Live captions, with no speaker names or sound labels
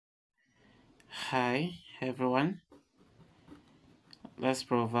Hi everyone, let's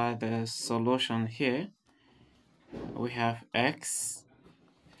provide the solution here. We have x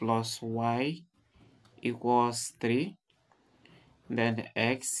plus y equals 3, then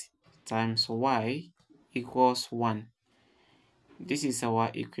x times y equals 1. This is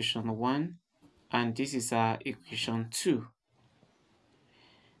our equation 1 and this is our equation 2.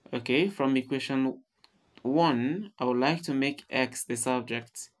 Okay, from equation 1, I would like to make x the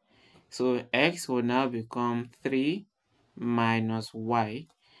subject. So x will now become 3 minus y,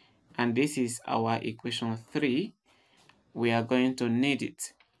 and this is our equation 3. We are going to need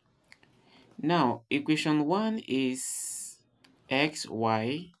it. Now, equation 1 is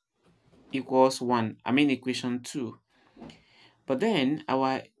xy equals 1. I mean equation 2. But then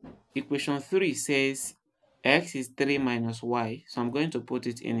our equation 3 says x is 3 minus y. So I'm going to put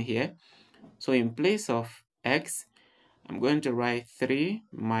it in here. So in place of x, I'm going to write 3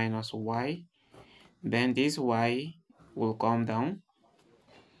 minus y. Then this y will come down.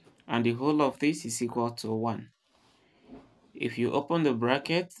 And the whole of this is equal to 1. If you open the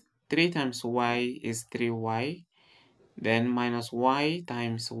bracket, 3 times y is 3y. Then minus y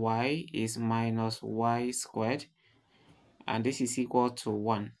times y is minus y squared. And this is equal to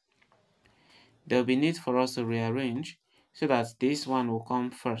 1. There will be need for us to rearrange so that this one will come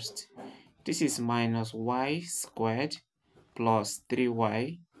first. This is minus y squared plus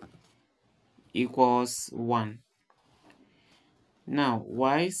 3y equals 1. Now,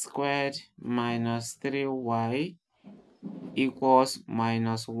 y squared minus 3y equals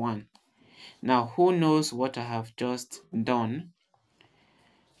minus 1. Now, who knows what I have just done?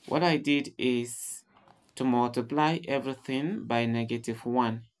 What I did is to multiply everything by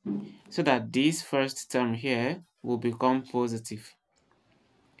 -1 so that this first term here will become positive.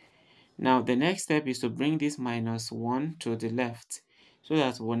 Now, the next step is to bring this -1 to the left so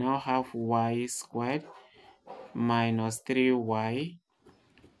that we'll now have y squared minus 3y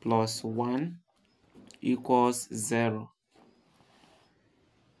plus 1 equals 0.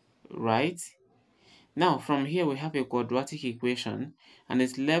 Right? Now, from here, we have a quadratic equation, and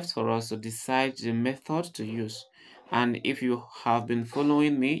it's left for us to decide the method to use. And if you have been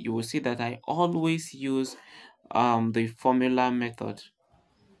following me, you will see that I always use the formula method.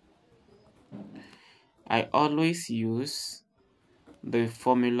 I always use the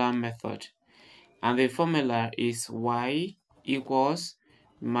formula method. And the formula is y equals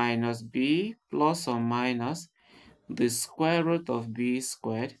minus b plus or minus the square root of b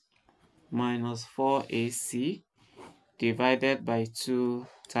squared minus 4ac divided by 2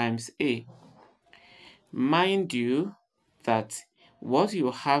 times a. Mind you that what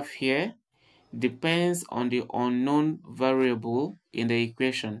you have here depends on the unknown variable in the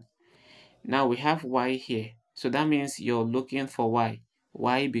equation. Now we have y here, so that means you're looking for y.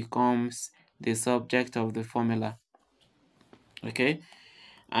 Y becomes the subject of the formula. Okay,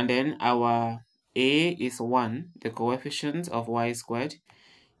 and then our a is 1, the coefficient of y squared.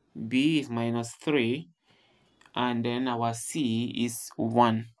 B is minus 3, and then our C is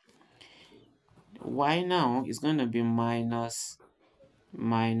 1. Y now is going to be minus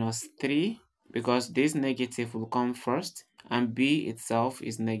 3 because this negative will come first, and B itself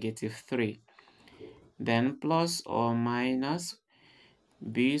is -3. Then plus or minus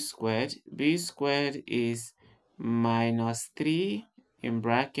B squared. B squared is minus 3 in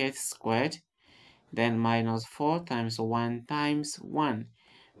bracket squared, then minus 4 times 1 times 1.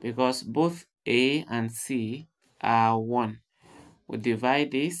 Because both A and C are 1. We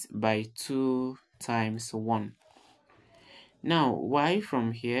divide this by 2 times 1. Now, y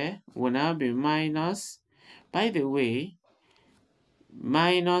from here will now be minus. By the way,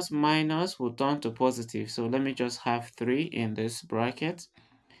 minus will turn to positive. So let me just have 3 in this bracket.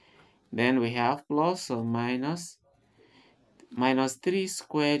 Then we have plus or minus. Minus 3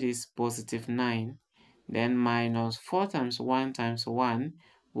 squared is positive 9. Then minus 4 times 1 times 1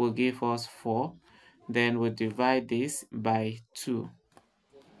 will give us 4. Then we divide this by 2.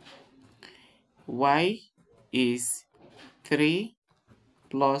 Y is 3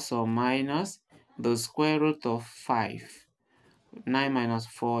 plus or minus the square root of 5. 9 minus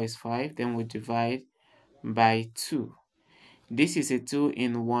 4 is 5. Then we divide by 2. This is a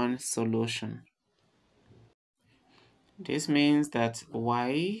 2-in-1 solution. This means that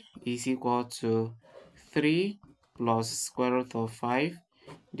y is equal to 3 plus square root of 5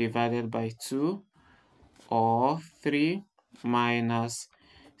 divided by 2, or 3 minus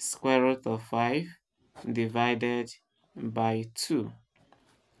square root of 5 divided by 2.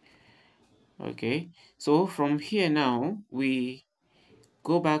 Okay, so from here now, we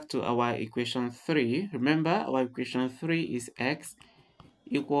go back to our equation 3. Remember, our equation 3 is x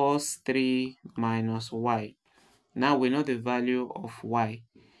equals 3 minus y. Now we know the value of y.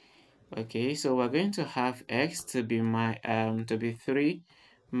 Okay, so we're going to have x to be 3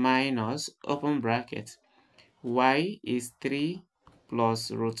 minus open bracket. Y is 3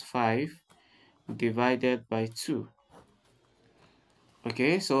 plus root 5 divided by 2.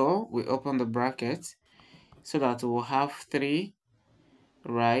 Okay, so we open the bracket so that we'll have 3,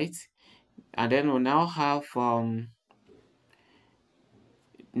 right? And then we'll now have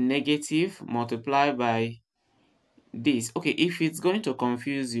negative multiplied by this. Okay, if it's going to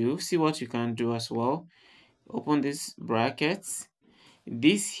confuse you, see what you can do as well. Open this bracket.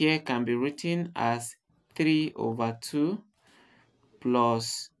 This here can be written as 3 over 2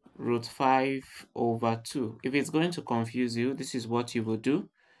 plus root 5 over 2. If it's going to confuse you, this is what you will do,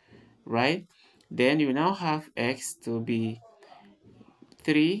 right? Then you now have x to be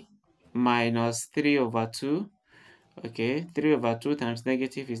 3 minus 3 over 2. Okay, 3 over 2 times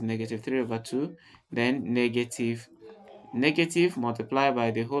negative is negative 3 over 2. Then negative multiplied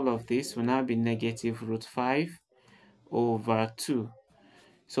by the whole of this will now be negative root 5 over 2.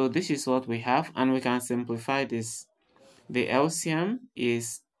 So this is what we have, and we can simplify this. The LCM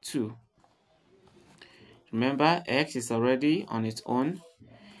is 2. Remember, x is already on its own.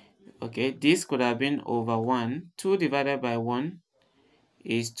 Okay, this could have been over 1. 2 divided by 1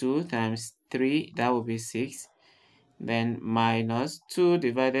 is 2 times 3, that will be 6. Then minus 2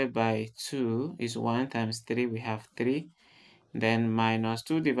 divided by 2 is 1 times 3, we have 3. Then minus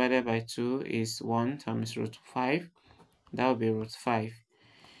 2 divided by 2 is 1 times root 5, that will be root 5.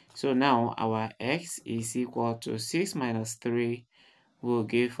 So now our x is equal to 6 minus 3 will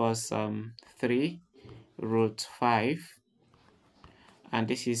give us 3 root 5, and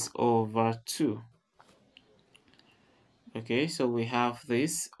this is over 2. Okay, so we have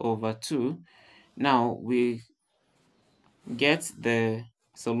this over 2. Now we get the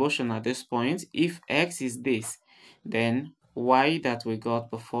solution at this point. If x is this, then y that we got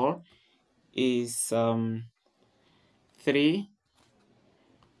before is 3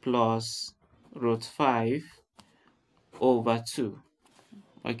 plus root 5 over 2.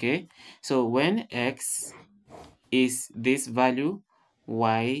 Okay, so when x is this value,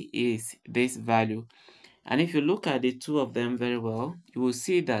 y is this value. And if you look at the two of them very well, you will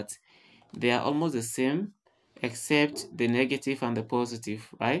see that they are almost the same except the negative and the positive,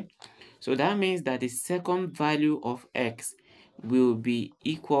 right? So that means that the second value of x will be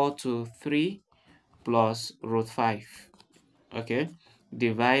equal to 3 plus root 5, okay,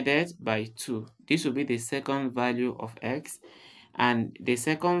 divided by 2. This will be the second value of x, and the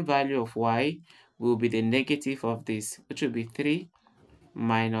second value of y will be the negative of this, which will be 3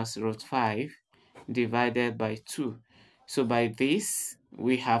 minus root 5 divided by 2. So by this,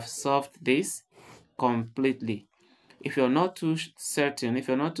 we have solved this completely. If you're not too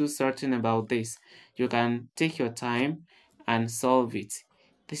certain about this, you can take your time and solve it.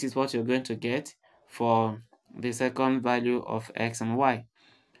 This is what you're going to get for the second value of x and y.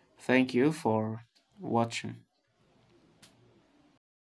 Thank you for watching.